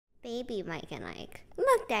Baby Mike and Ike.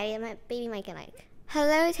 Look, Daddy, my baby Mike and Ike.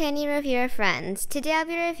 Hello, Tiny Reviewer friends. Today I'll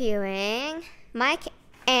be reviewing Mike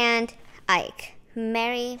and Ike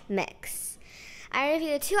Merry Mix. I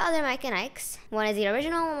reviewed two other Mike and Ikes. One is the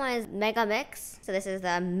original, one is Mega Mix. So this is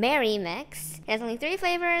the Merry Mix. It has only 3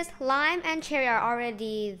 flavors. Lime and cherry are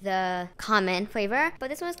already the common flavor, but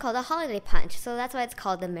this one is called a Holiday Punch, so that's why it's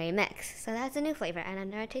called the Merry Mix. So that's a new flavor, and I've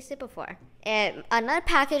never tasted it before. Another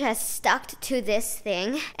package has stuck to this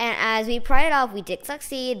thing, and as we pried it off, we did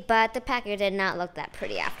succeed, but the package did not look that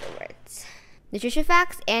pretty afterwards. Nutrition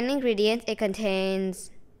facts and ingredients, it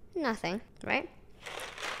contains nothing, right?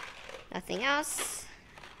 Nothing else.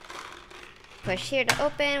 Push here to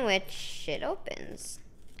open, which it opens.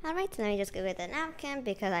 Alright, so let me just give it a napkin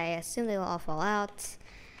because I assume they will all fall out.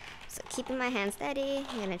 So keeping my hand steady,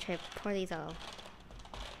 I'm gonna try to pour these all.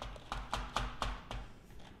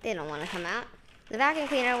 They don't want to come out. The vacuum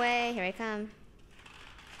cleaner away, here I come.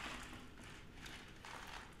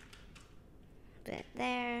 Put it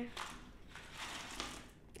there.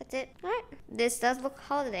 That's it. Alright. This does look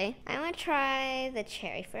holiday. I'm gonna try the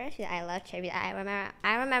cherry first. I love cherry. I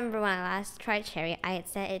remember when I last tried cherry, I had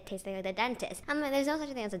said it tasted like the dentist. I'm like, there's no such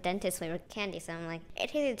thing as a dentist flavored candy, so I'm like, it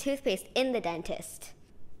tastes like toothpaste in the dentist.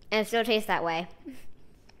 And it still tastes that way.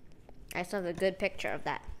 I still have a good picture of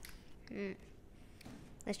that.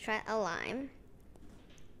 Let's try a lime.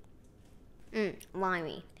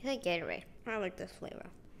 Limey. It's like Gatorade. I like this flavor.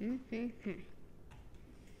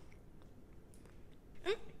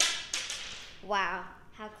 Wow,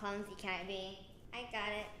 how clumsy can I be? I got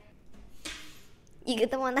it. You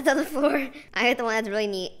get the one that's on the floor. I get the one that's really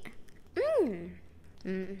neat.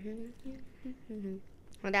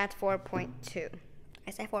 Well, that's 4.2.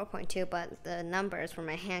 I said 4.2, but the numbers for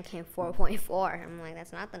my hand came 4.4. I'm like,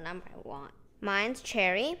 that's not the number I want. Mine's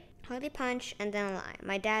cherry, holiday punch, and then lime.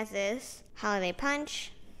 My dad's is holiday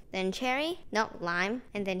punch, then cherry, no, lime,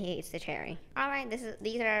 and then he eats the cherry. Alright,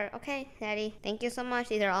 these are, okay, Daddy. Thank you so much.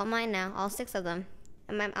 These are all mine now, all 6 of them.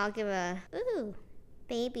 And I'll give a, ooh,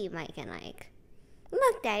 baby Mike and Ike.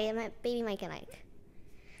 Look, Daddy, my baby Mike and Ike.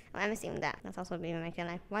 Oh, I'm assuming that. That's also baby Mike and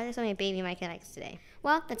Ike. Why are there so many baby Mike and Ikes today?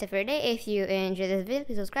 Well, that's it for today. If you enjoyed this video,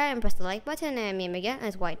 please subscribe and press the like button and meet me again on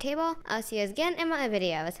this white table. I'll see you guys again in my other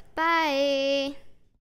videos. Bye!